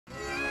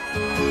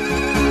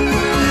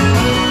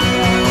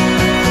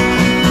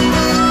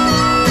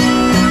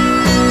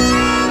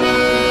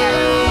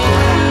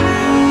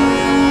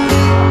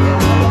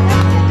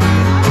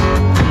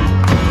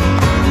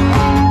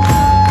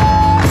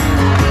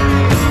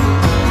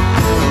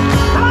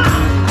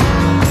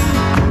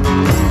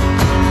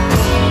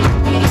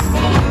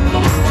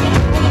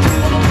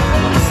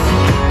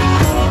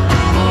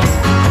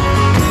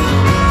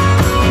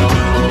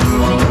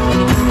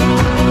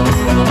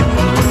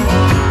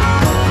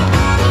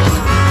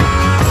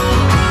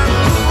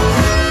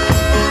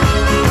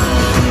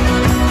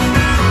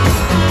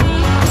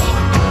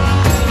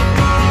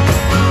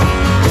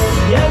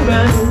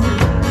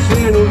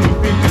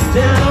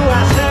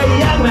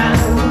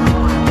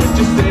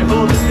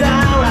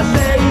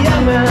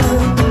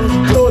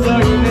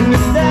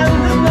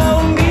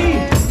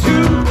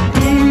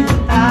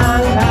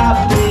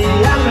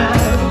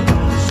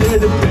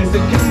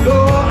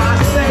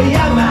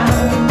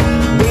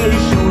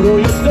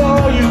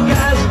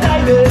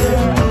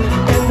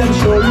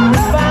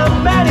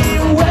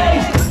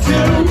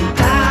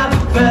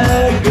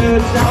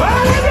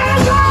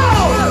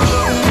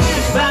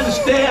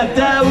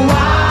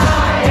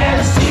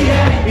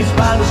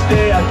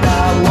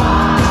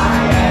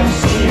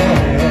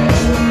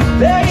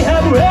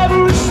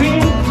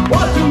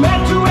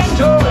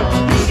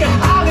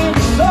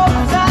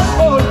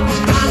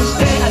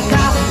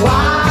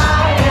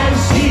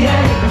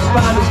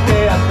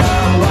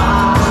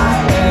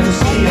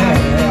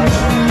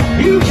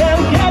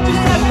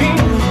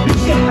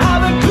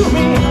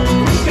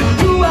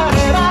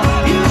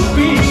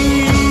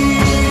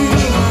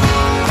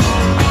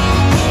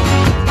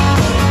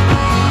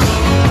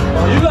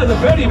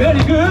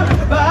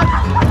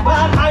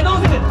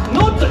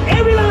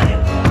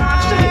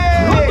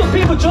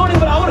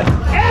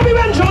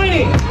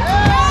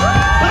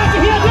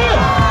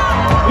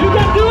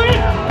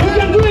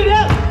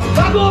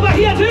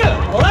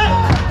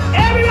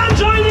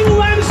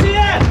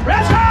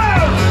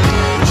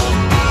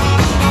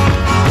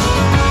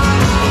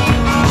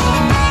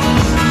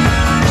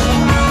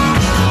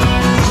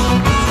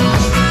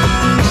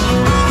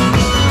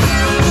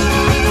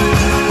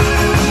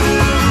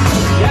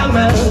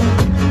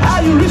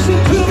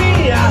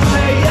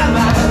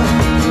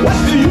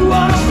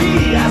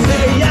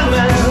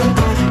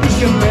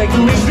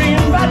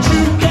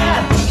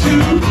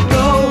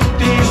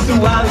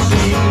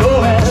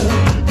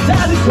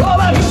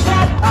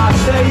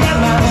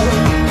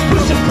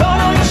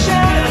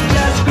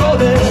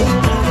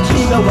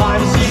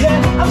YMCA,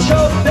 I'm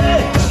sure they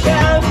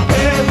can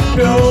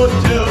go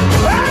to.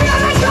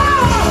 Let's go!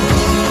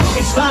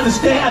 It's fun to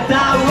stay at the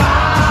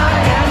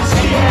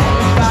YMCA.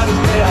 It's fun to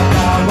stay at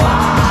the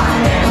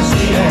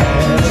YMCA.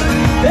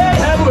 They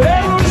have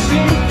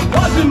everything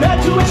what we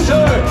meant to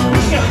enjoy. We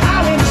can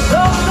have it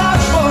so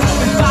much more.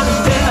 It's fun to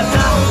stay at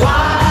the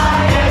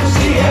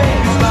YMCA.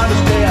 It's fun to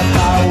stay at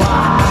the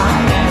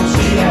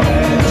YMCA.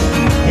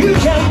 You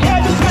can get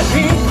the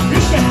sweating,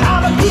 you can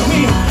have a good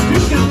meal, you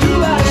can do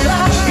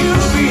whatever you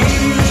feel.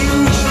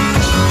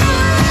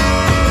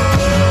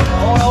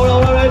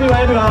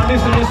 Everyone,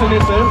 listen.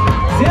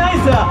 There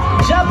is a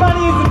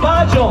Japanese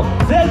version.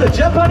 There's a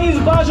Japanese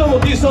version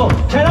of this song.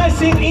 Can I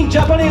sing in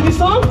Japanese this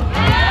song?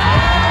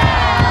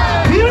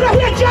 Yeah! Do you know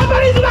the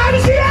Japanese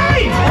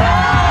YMCA?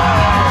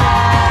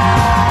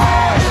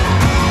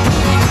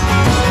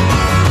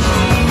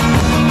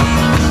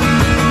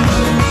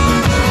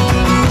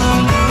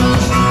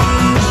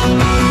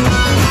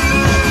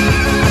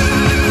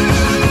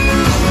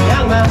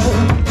 Young man,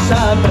 さ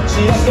あ立ち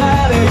上が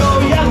れよ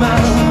Young man。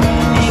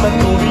今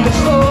飛び出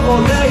そう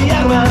だ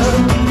Young man。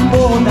も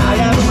う悩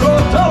むこ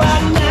とは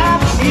な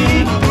い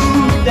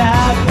んだ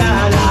か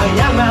ら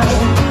Young man。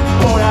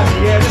ほら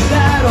見えるだ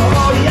ろう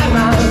Young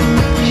man。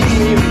君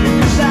の行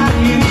く先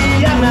に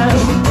Young man。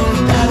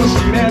楽し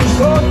める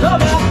ことが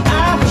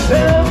ある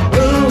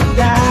ん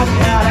だ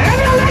から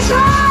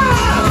Evolution!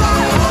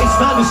 It's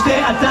fun to stay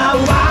at the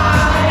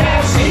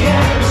YMCA.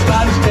 It's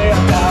fun to stay at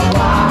the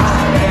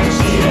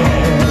YMCA.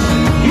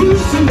 ユー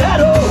スな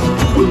ど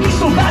吹き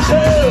飛ばす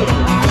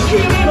君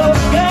も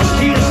元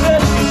気です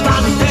It's fun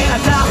to stay at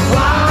the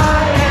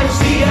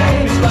YMCA.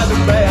 It's fun to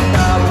stay at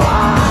the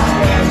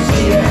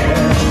YMCA.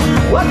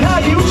 若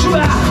いうちは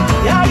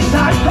やりた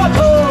いこと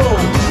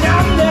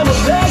何でも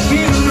でき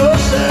るの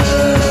さ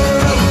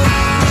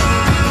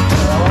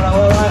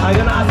I'm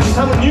gonna ask you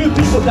some new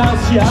people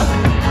dance here.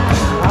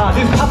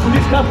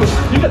 This couple.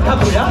 You got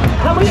couple, yeah?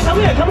 Come here. Come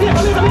here. Come on.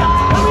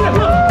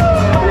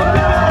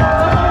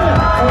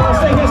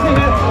 Stay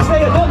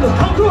here. Don't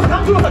come closer.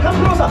 Everyone,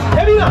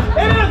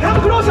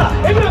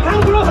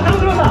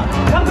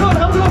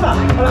 come closer.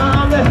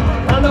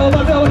 And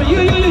over there. You,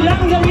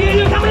 young, come here.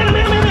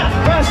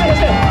 Stay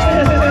here.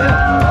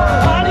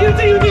 And you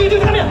do.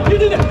 Come here.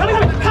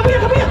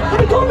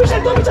 Don't be shy.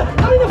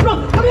 Come in the front.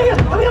 Come here.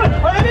 Everyone.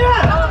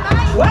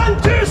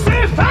 1, 2,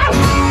 3, 5.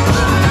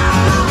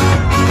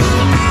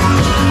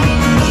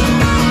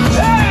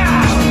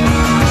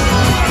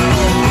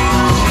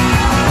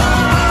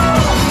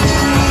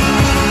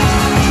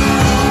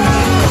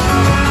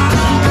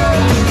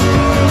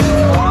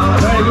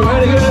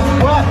 Very good.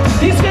 Well,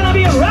 this is gonna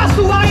be a last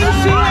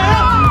YMCA.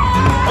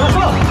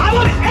 So I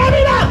want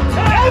everyone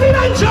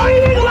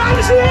joining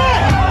YMCA.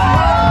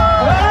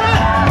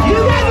 You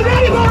guys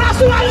ready for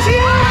last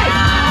YMCA?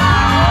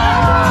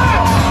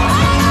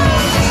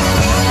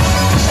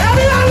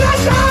 Everyone,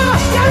 let's go.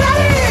 Get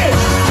ready.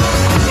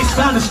 It's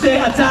fun to stay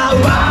at the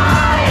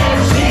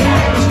YMCA.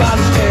 It's fun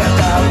to stay at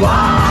the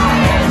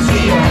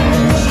YMCA.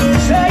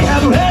 Say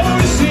have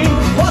everything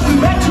what we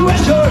meant to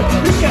enjoy.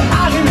 You can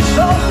have it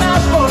so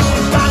much more.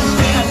 It's fun to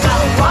stay at the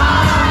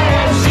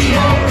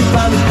YMCA. It's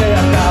fun to stay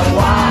at the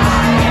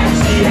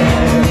YMCA.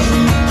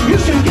 You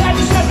can get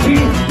yourself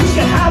free. You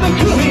can have a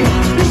cool meal.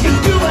 You can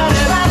do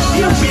whatever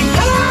you feel.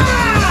 Come on!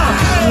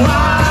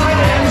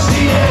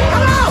 YMCA.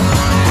 Come on!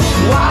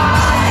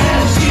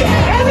 YMCA.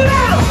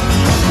 Everyone!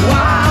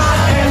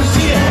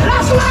 YMCA.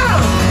 Last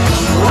one!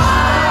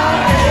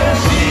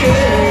 YMCA.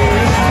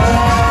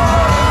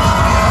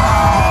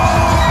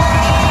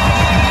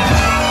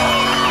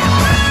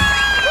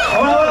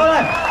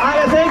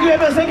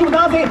 Thank you for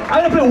dancing.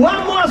 I'm gonna play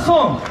one more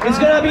song. It's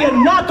gonna be a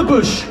nut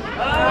bush.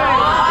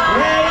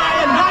 Yeah.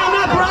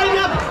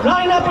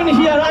 Line up in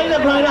here. Line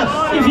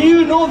up. If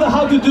you know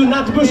how to do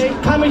nut bush,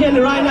 come here and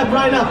line up.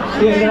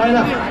 Yeah, line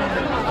up.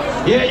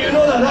 Yeah, you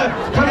know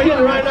that. Come here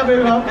and line up,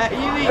 everyone.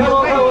 Come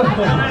on.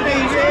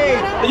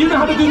 You know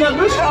how to do nut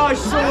bush? Oh,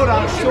 sort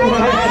of. It's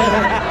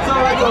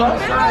all right.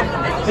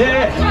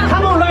 Yeah.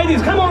 Come on,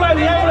 ladies.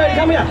 Young lady,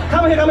 come here.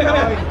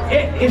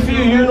 If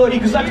you know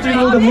exactly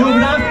the move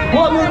now,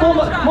 more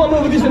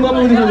move this way.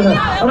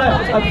 All right.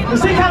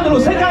 Second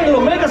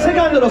row. Make a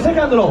second row.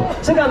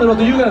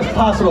 You can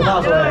pass row.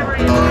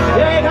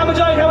 Yeah, come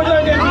join.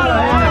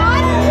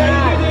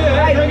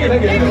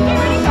 Thank you.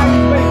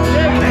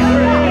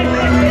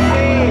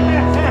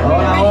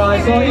 All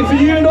right. So if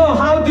you know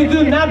how to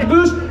do nut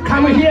bush,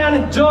 come here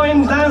and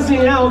join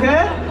dancing, yeah,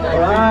 okay?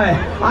 Alright,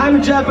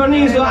 I'm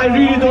Japanese, so I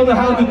really don't know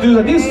how to do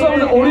that. This song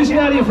is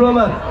originally from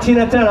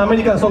Tina Turner,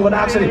 American song, but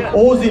actually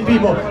Aussie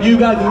people, you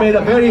guys made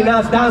a very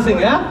nice dancing,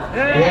 yeah?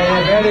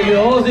 Yeah, very good.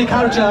 Aussie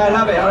culture, I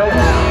love it, alright?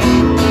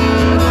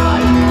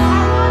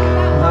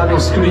 I'm having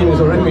screaming,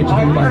 so let me do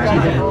my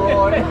key.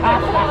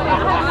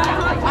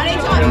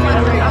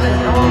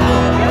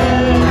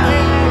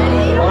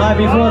 Alright,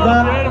 before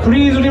that,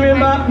 Please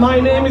remember, my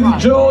name is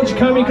George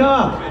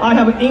Kamikawa. I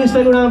have an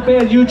Instagram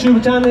page,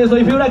 YouTube channel. So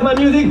if you like my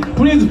music,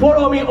 please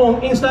follow me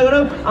on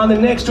Instagram. And the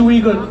next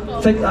week,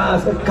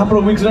 a couple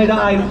of weeks later,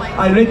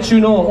 I let you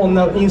know on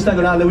the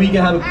Instagram that we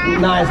can have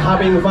nice,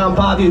 having fun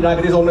party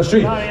like this on the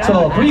street.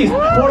 So please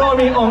follow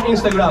me on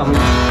Instagram.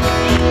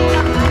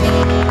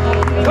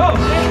 Go!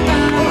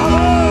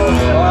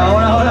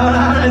 Hold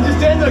on, just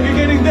stand up, you're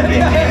getting dirty.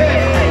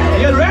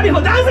 You're ready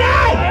for dancing?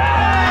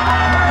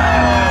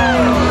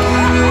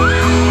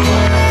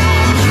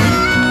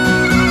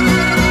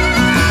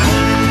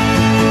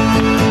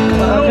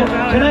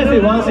 Can I say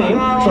one thing?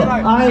 So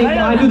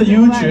I do the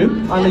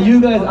YouTube, and you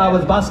guys, I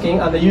was busking,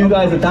 and you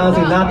guys are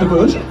dancing nut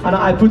bush, and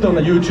I put on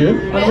the YouTube,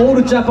 and all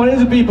the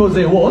Japanese people,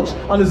 they watch,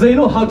 and they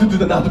know how to do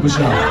the nut bush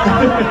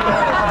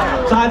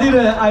now. So I did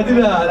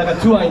like a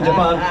tour in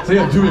Japan. They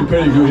are doing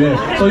very good.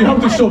 Yeah. So you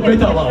have to show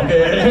better one.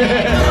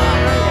 Okay.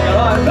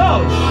 Alright,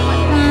 go.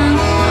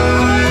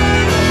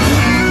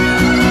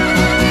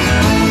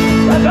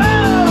 Let's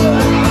go.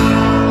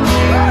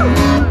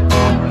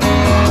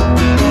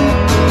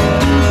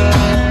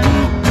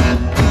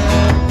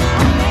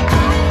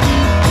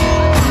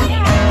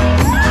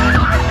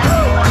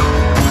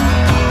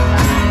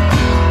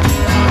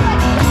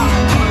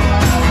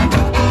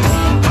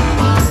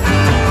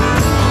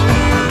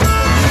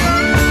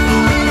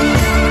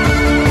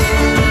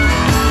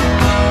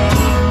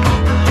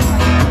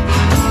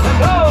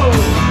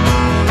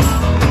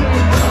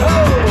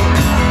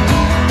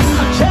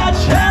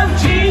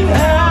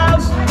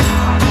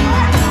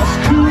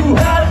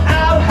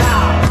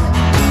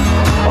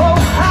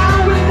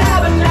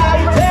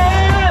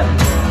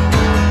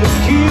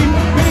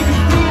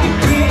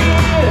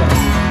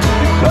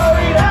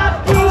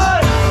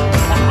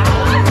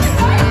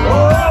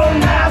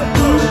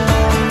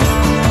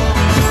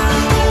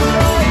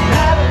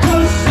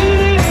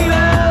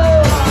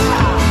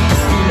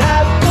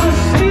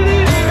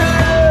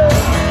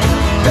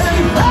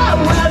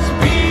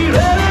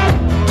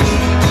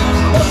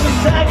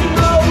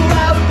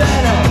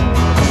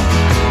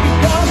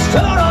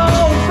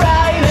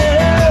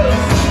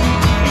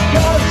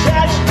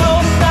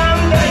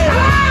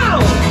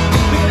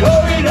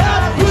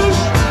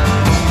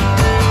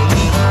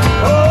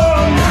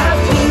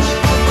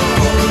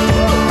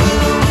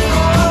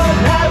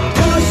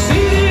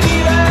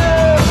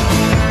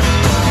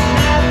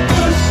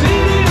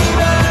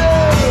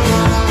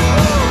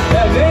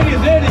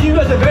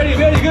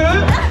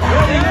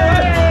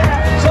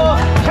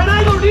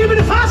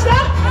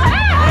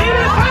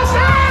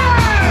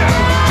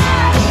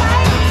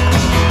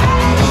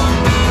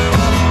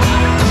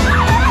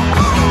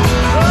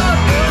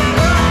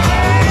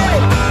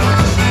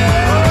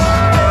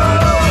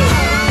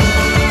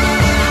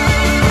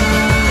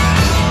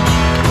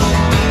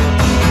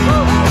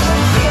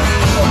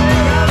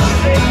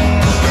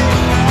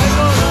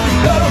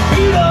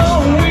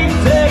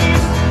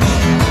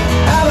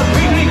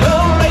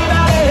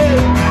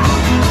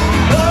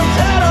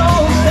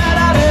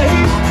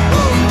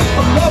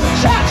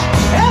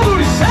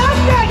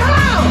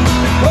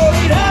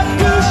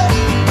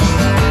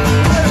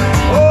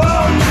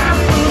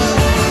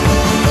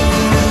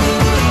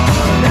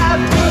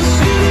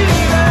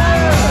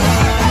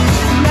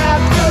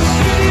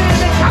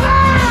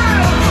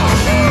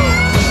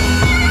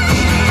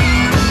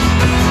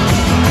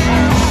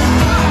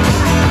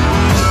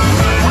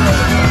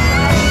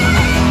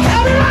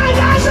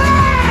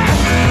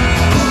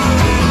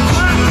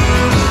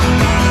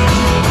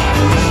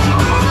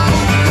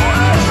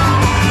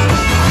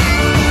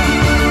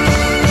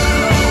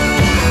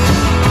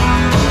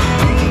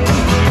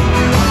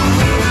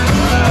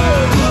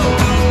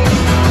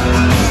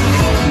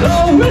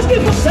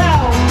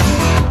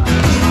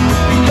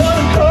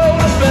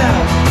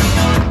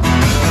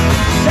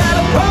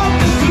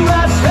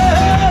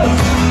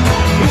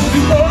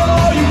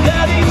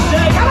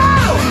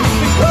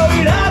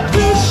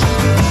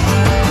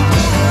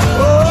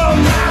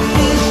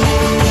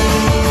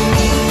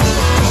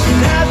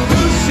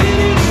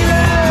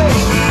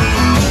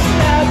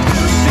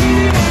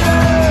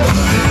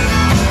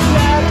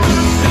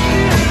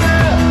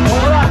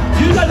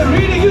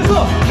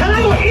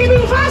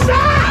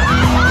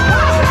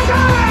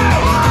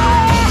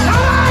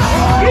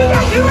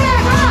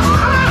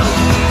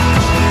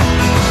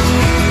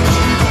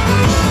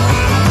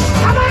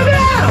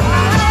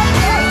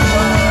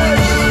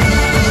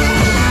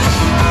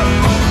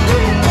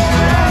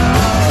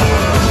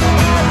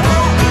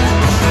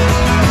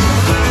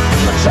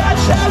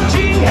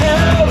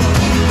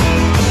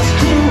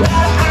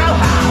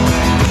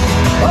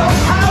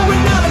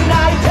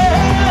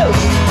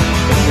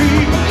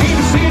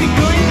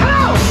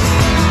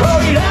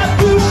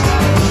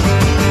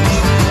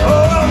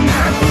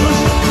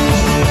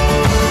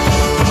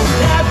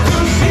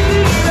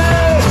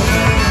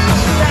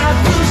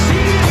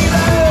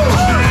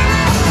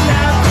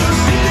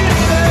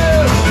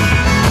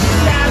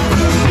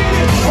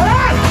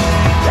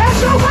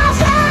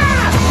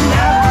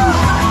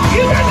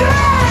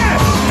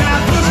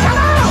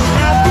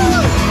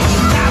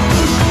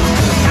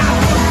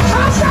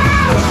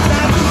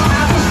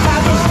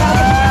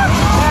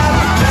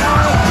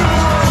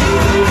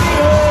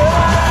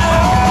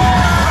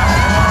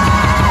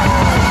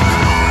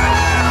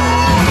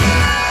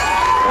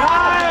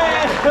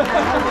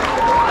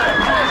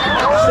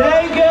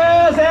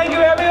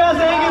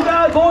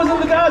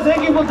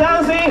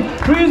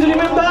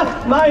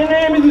 my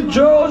name is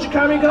George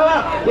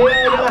Kamikawa.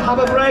 Yeah, I have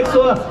a break,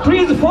 so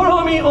please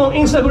follow me on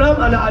Instagram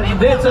and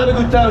let's have a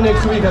good time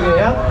next week again.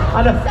 Yeah,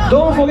 and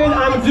don't forget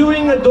I'm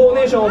doing a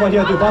donation over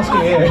here to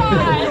Busking.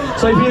 Yeah.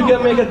 So if you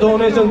can make a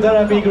donation, that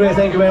would be great.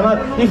 Thank you very much.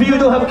 If you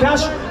don't have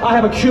cash, I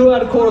have a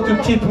QR code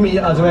to tip me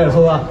as well.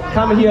 So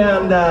come here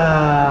and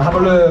have a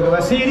look. My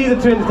CD is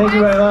a trend. Thank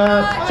you very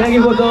much. Thank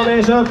you for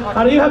donation,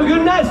 and you have a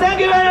good night. Thank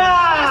you very much.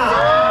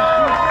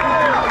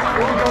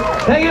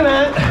 Thank you,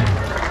 man.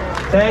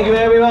 Thank you,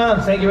 everyone.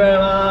 Thank you very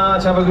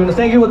much. Have a good night.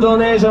 Thank you for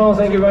donation.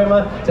 Thank you very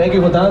much. Thank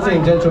you for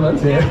dancing, gentlemen.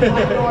 Thank you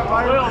very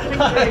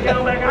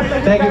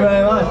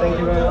much. Thank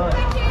you very much.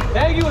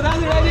 Thank you for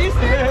dancing, ladies.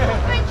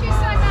 Thank you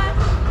so much.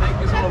 Thank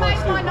you so That much.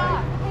 makes my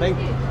night.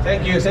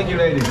 Thank you,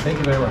 ladies. Thank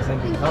you very much.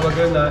 Thank you. Have a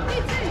good night.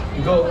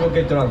 Go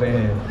get drunk. We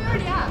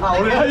already are.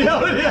 俺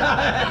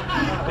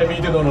は見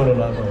てどのの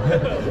なと。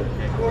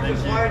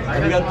あ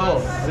りがとう。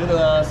ありがとうご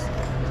ざいます。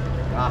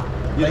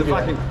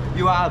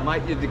You are,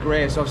 mate. You're the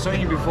greatest. I've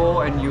seen you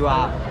before, and you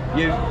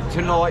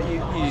tonight. You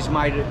just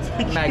made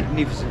it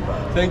magnificent, bro.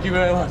 Thank you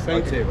very much.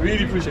 Thank you.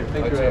 Really appreciate it.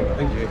 Thank you very much.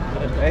 Thank you.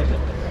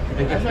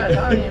 That's what I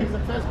told you. It was the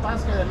first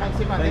busker that makes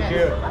everyone dance. Thank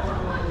you.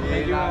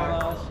 Thank you very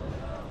much.